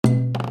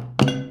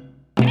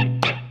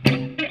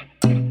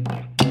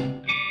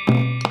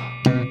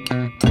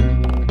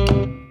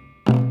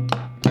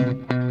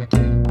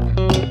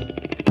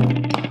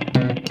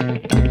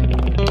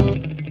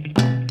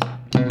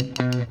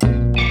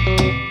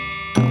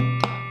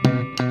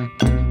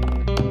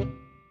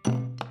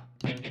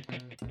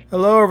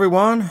Hello,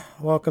 everyone.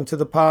 Welcome to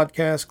the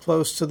podcast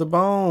Close to the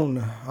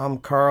Bone. I'm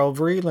Carl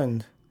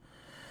Vreeland.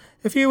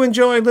 If you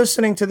enjoy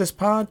listening to this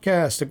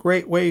podcast, a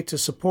great way to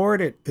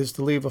support it is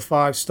to leave a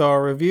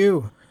 5-star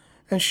review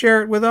and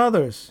share it with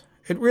others.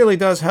 It really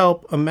does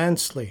help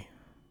immensely.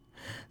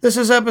 This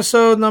is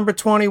episode number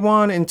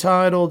 21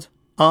 entitled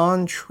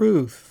On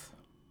Truth.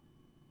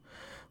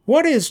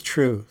 What is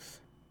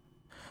truth?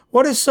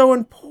 What is so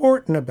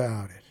important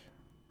about it?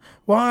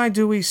 Why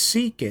do we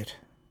seek it?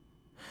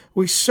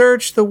 We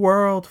search the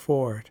world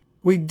for it.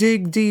 We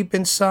dig deep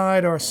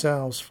inside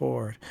ourselves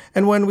for it.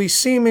 And when we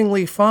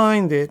seemingly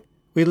find it,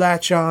 we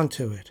latch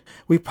onto it.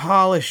 We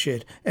polish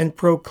it and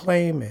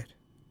proclaim it.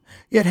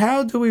 Yet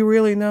how do we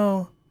really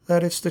know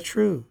that it's the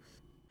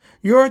truth?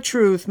 Your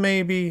truth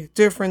may be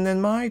different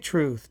than my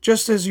truth,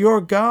 just as your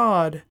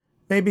God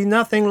may be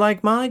nothing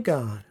like my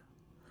God.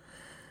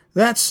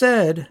 That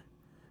said,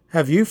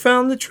 have you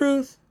found the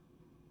truth?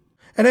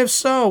 And if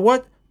so,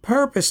 what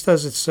purpose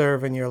does it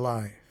serve in your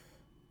life?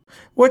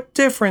 What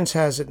difference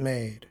has it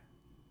made?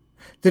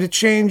 Did it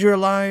change your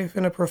life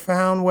in a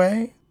profound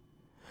way?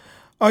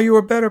 Are you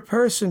a better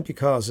person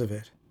because of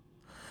it?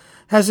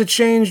 Has it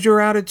changed your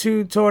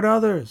attitude toward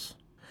others?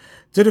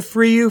 Did it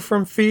free you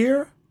from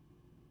fear?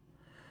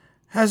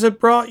 Has it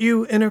brought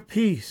you inner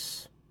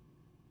peace?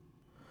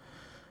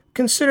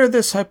 Consider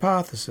this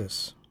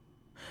hypothesis.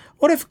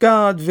 What if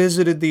God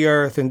visited the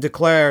earth and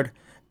declared,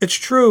 "It's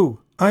true,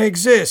 I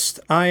exist,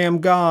 I am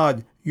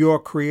God, your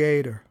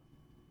creator"?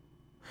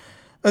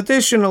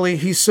 Additionally,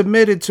 he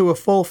submitted to a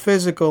full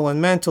physical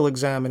and mental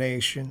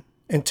examination,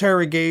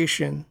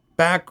 interrogation,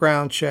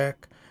 background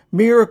check,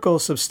 miracle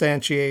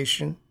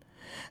substantiation,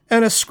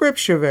 and a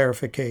scripture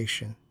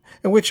verification,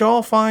 in which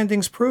all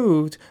findings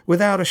proved,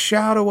 without a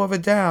shadow of a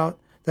doubt,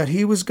 that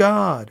he was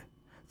God,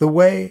 the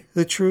way,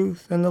 the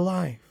truth, and the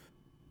life.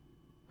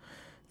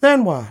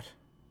 Then what?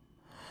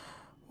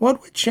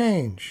 What would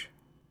change?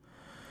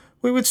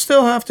 We would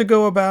still have to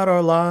go about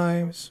our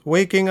lives,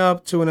 waking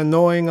up to an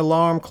annoying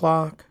alarm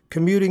clock,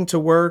 commuting to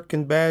work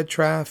in bad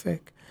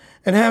traffic,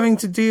 and having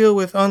to deal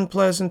with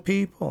unpleasant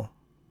people.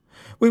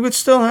 We would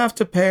still have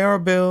to pay our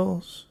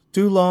bills,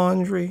 do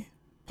laundry,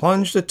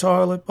 plunge the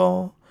toilet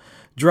bowl,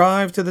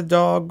 drive to the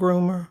dog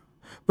groomer,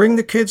 bring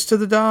the kids to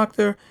the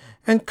doctor,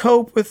 and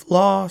cope with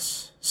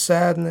loss,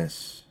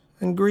 sadness,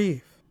 and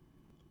grief.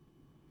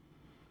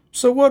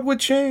 So what would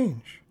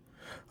change?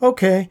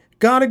 Okay,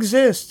 God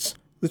exists.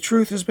 The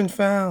truth has been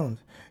found.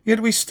 Yet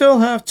we still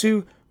have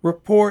to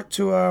report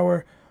to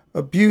our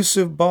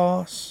abusive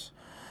boss.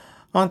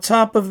 On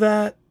top of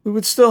that, we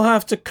would still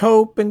have to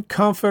cope and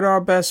comfort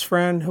our best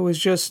friend who was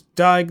just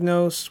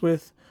diagnosed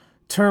with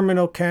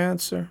terminal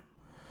cancer.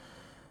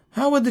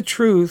 How would the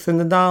truth and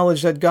the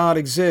knowledge that God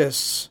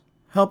exists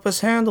help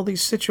us handle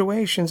these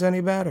situations any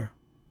better?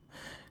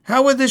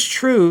 How would this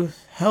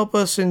truth help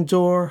us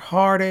endure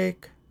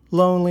heartache,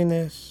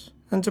 loneliness,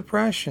 and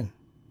depression?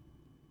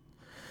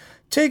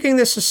 Taking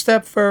this a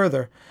step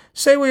further,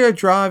 say we are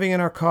driving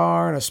in our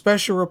car and a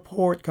special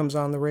report comes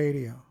on the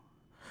radio.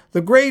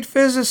 The great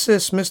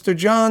physicist, Mr.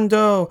 John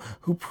Doe,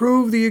 who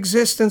proved the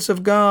existence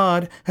of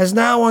God, has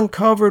now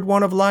uncovered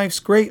one of life's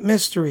great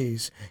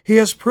mysteries. He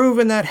has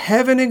proven that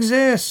heaven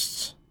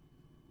exists.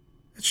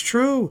 It's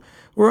true.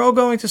 We're all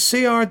going to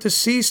see our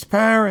deceased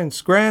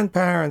parents,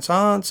 grandparents,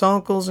 aunts,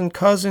 uncles, and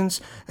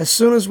cousins as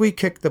soon as we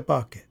kick the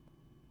bucket.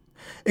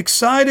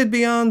 Excited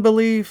beyond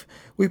belief,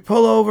 we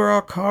pull over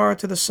our car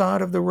to the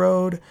side of the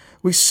road,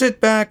 we sit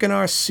back in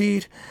our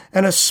seat,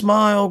 and a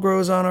smile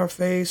grows on our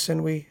face,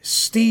 and we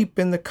steep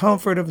in the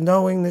comfort of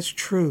knowing this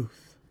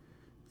truth.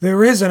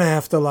 There is an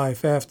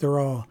afterlife after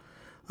all,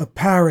 a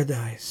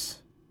paradise.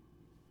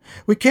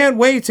 We can't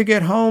wait to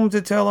get home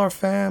to tell our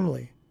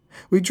family.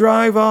 We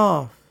drive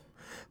off.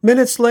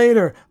 Minutes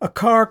later, a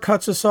car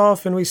cuts us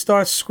off and we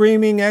start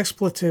screaming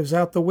expletives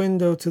out the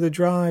window to the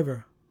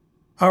driver.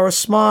 Our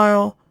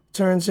smile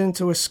turns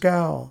into a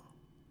scowl.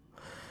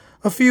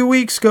 A few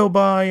weeks go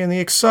by and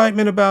the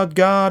excitement about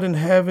God and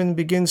heaven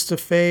begins to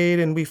fade,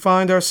 and we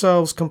find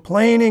ourselves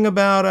complaining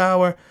about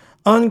our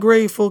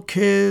ungrateful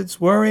kids,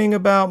 worrying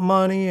about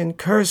money, and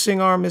cursing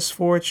our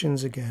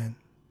misfortunes again.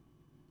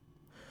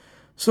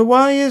 So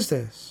why is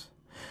this?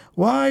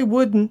 Why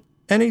wouldn't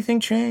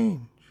anything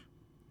change?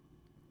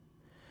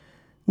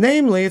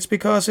 Namely, it's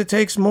because it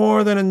takes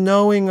more than a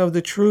knowing of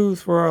the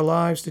truth for our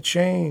lives to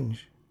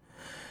change.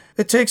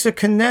 It takes a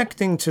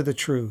connecting to the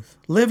truth,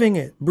 living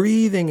it,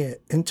 breathing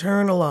it,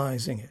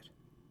 internalizing it.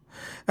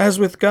 As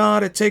with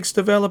God, it takes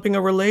developing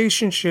a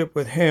relationship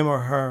with Him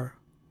or her,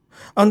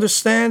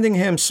 understanding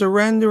Him,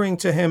 surrendering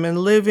to Him, and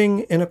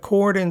living in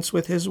accordance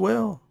with His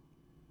will.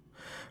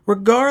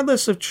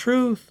 Regardless of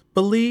truth,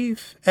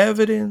 belief,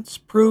 evidence,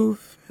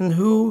 proof, and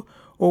who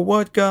or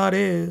what God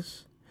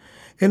is,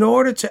 in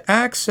order to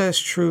access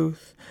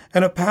truth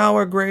and a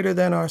power greater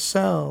than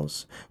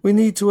ourselves, we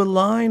need to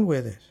align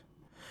with it.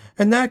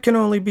 And that can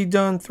only be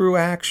done through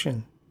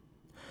action.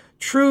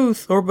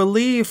 Truth or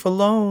belief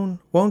alone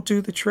won't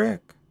do the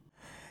trick.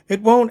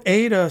 It won't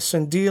aid us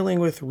in dealing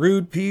with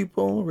rude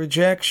people,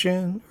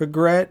 rejection,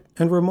 regret,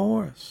 and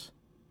remorse.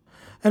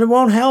 And it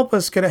won't help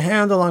us get a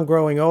handle on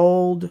growing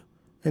old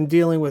and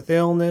dealing with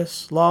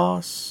illness,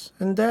 loss,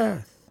 and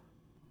death.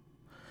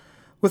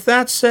 With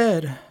that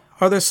said,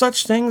 are there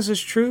such things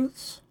as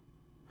truths?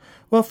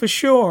 Well, for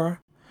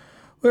sure,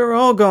 we're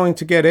all going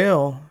to get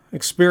ill,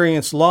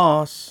 experience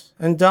loss,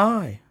 and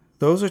die.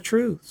 Those are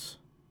truths.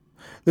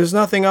 There's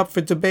nothing up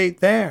for debate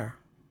there.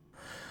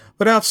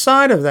 But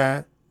outside of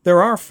that,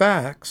 there are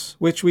facts,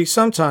 which we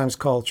sometimes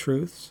call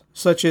truths,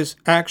 such as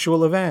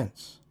actual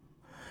events.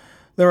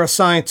 There are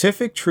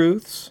scientific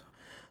truths,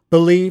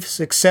 beliefs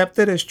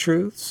accepted as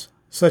truths,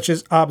 such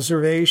as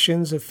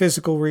observations of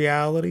physical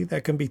reality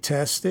that can be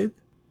tested.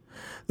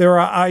 There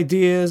are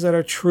ideas that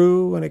are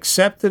true and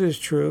accepted as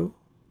true,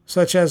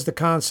 such as the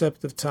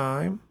concept of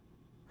time.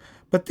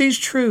 But these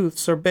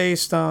truths are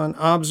based on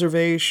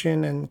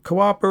observation and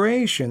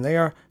cooperation. They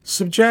are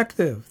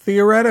subjective,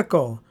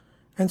 theoretical,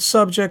 and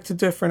subject to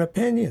different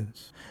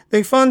opinions.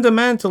 They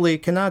fundamentally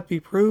cannot be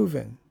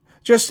proven,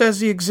 just as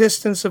the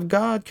existence of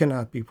God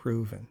cannot be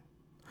proven.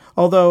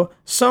 Although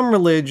some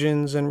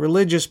religions and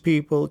religious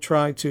people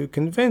try to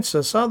convince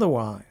us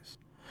otherwise.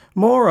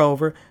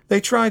 Moreover,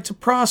 they try to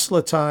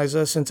proselytize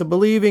us into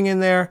believing in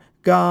their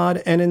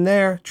God and in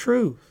their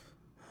truth.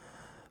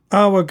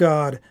 Our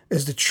God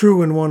is the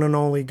true and one and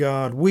only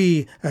God.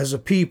 We, as a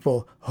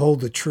people, hold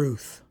the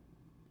truth.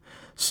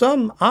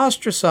 Some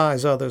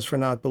ostracize others for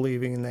not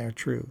believing in their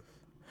truth.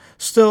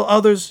 Still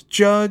others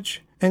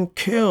judge and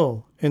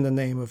kill in the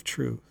name of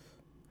truth.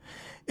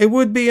 It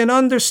would be an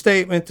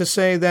understatement to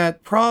say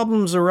that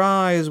problems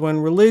arise when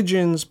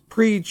religions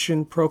preach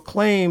and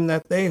proclaim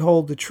that they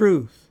hold the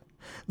truth,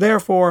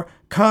 therefore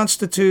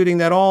constituting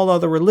that all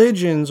other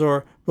religions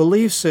or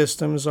belief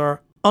systems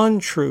are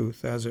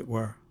untruth, as it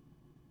were.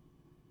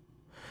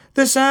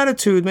 This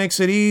attitude makes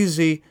it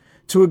easy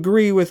to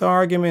agree with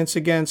arguments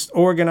against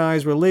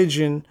organized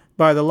religion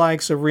by the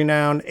likes of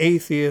renowned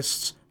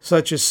atheists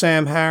such as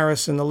Sam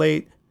Harris and the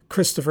late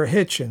Christopher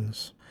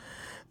Hitchens.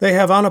 They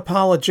have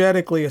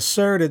unapologetically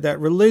asserted that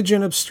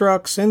religion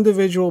obstructs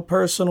individual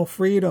personal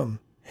freedom,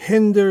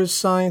 hinders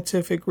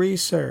scientific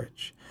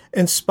research,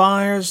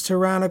 inspires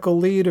tyrannical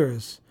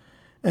leaders,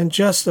 and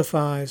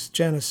justifies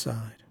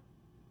genocide.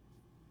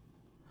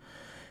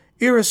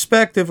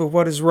 Irrespective of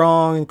what is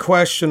wrong and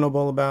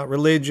questionable about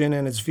religion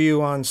and its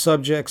view on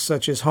subjects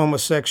such as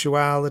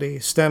homosexuality,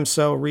 stem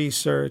cell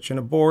research, and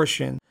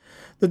abortion,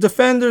 the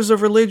defenders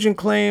of religion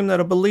claim that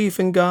a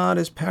belief in God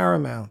is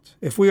paramount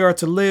if we are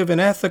to live an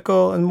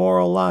ethical and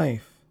moral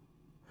life.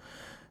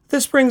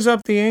 This brings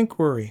up the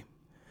inquiry: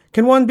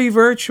 can one be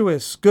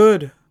virtuous,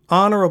 good,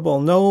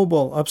 honorable,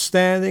 noble,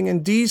 upstanding,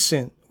 and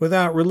decent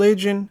without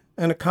religion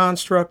and a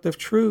construct of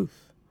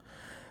truth?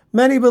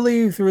 Many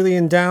believe through the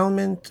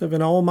endowment of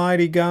an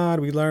almighty God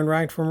we learn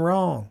right from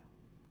wrong,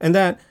 and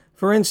that,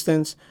 for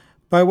instance,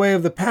 by way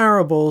of the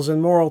parables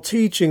and moral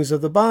teachings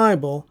of the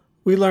Bible,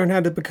 we learn how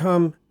to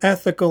become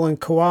ethical and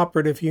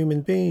cooperative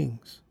human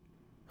beings.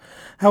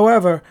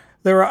 However,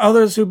 there are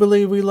others who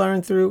believe we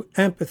learn through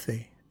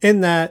empathy,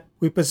 in that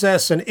we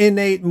possess an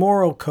innate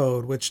moral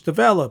code which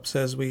develops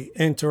as we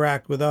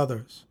interact with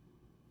others.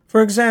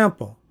 For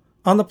example,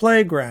 on the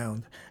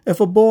playground, if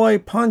a boy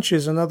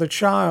punches another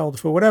child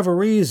for whatever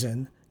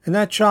reason, and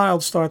that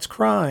child starts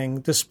crying,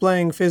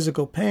 displaying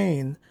physical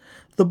pain,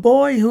 the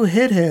boy who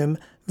hit him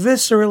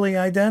viscerally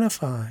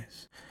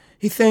identifies.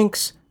 He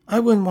thinks, I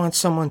wouldn't want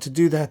someone to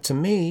do that to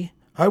me.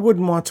 I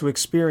wouldn't want to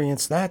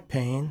experience that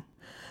pain.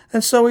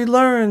 And so he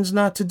learns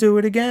not to do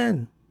it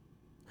again.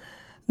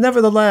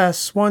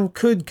 Nevertheless, one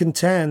could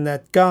contend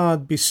that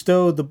God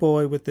bestowed the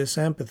boy with this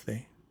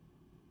empathy.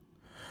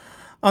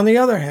 On the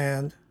other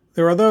hand,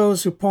 there are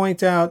those who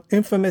point out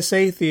infamous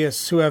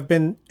atheists who have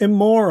been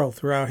immoral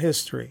throughout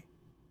history.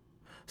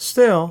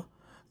 Still,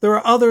 there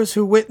are others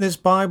who witness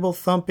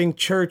Bible-thumping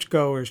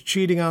churchgoers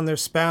cheating on their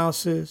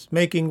spouses,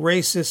 making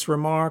racist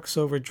remarks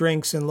over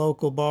drinks in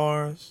local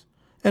bars,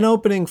 and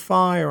opening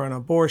fire on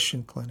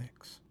abortion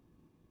clinics.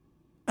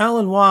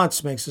 Alan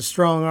Watts makes a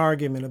strong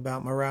argument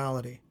about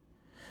morality.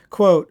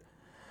 Quote,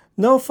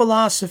 no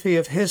philosophy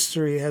of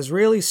history has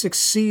really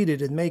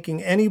succeeded in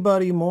making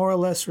anybody more or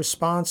less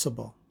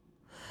responsible.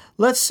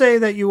 Let's say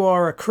that you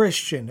are a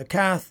Christian, a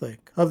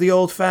Catholic, of the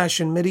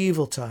old-fashioned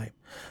medieval type,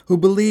 who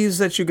believes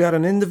that you got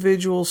an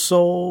individual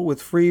soul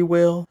with free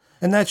will,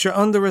 and that you're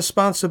under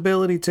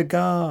responsibility to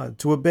God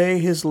to obey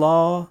His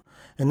law,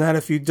 and that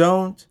if you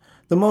don't,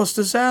 the most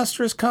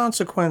disastrous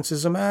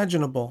consequences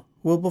imaginable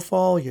will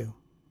befall you.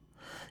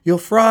 You'll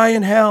fry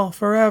in hell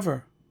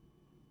forever.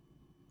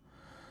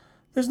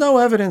 There's no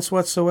evidence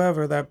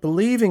whatsoever that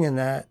believing in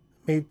that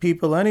made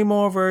people any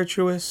more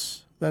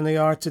virtuous than they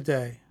are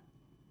today.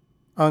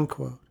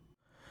 Unquote.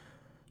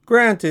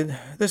 Granted,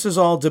 this is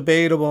all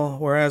debatable,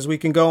 whereas we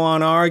can go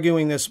on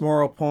arguing this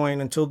moral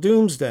point until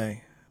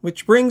doomsday,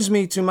 which brings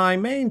me to my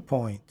main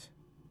point.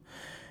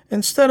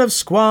 Instead of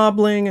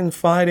squabbling and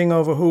fighting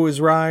over who is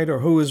right or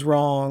who is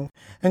wrong,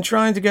 and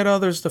trying to get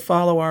others to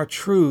follow our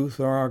truth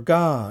or our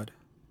God,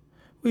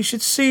 we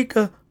should seek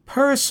a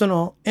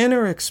personal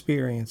inner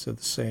experience of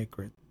the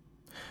sacred.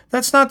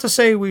 That's not to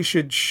say we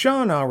should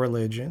shun our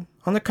religion.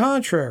 On the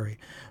contrary,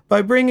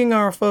 by bringing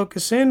our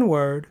focus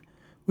inward,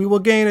 we will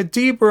gain a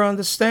deeper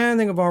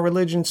understanding of our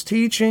religion's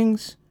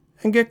teachings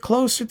and get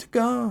closer to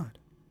God.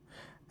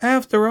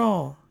 After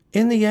all,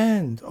 in the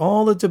end,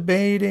 all the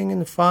debating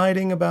and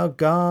fighting about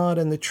God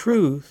and the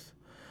truth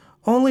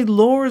only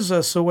lures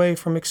us away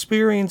from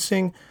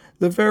experiencing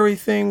the very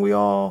thing we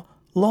all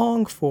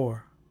long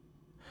for,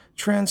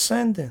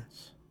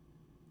 transcendence.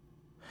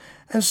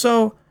 And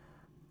so,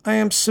 I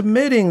am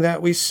submitting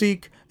that we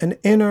seek an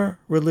inner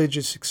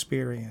religious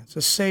experience,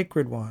 a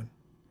sacred one,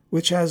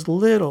 which has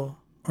little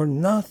or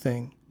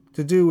nothing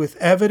to do with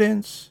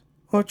evidence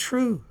or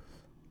truth.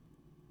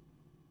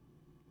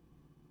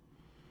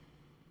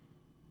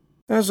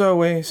 As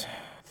always,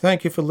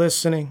 thank you for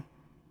listening.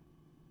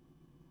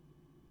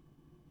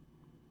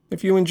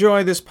 If you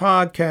enjoy this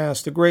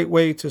podcast, a great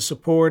way to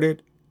support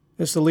it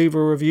is to leave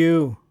a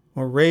review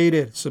or rate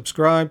it,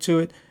 subscribe to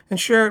it, and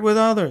share it with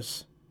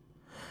others.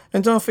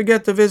 And don't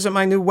forget to visit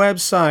my new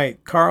website,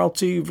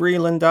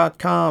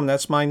 carltvreeland.com.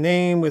 That's my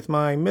name with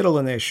my middle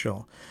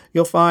initial.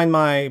 You'll find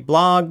my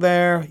blog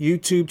there,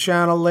 YouTube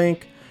channel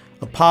link,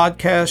 a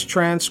podcast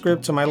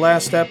transcript to my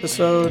last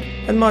episode,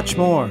 and much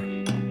more.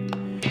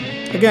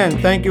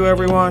 Again, thank you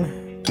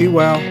everyone. Be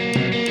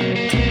well.